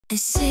The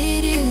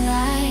city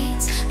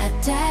lights, a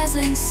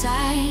dazzling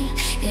sight,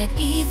 yet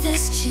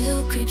ether's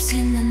chill creeps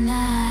in the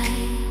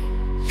night.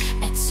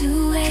 At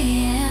 2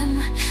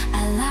 a.m.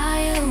 I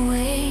lie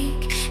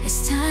awake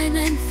as time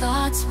and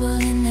thoughts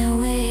whirl in their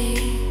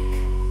wake.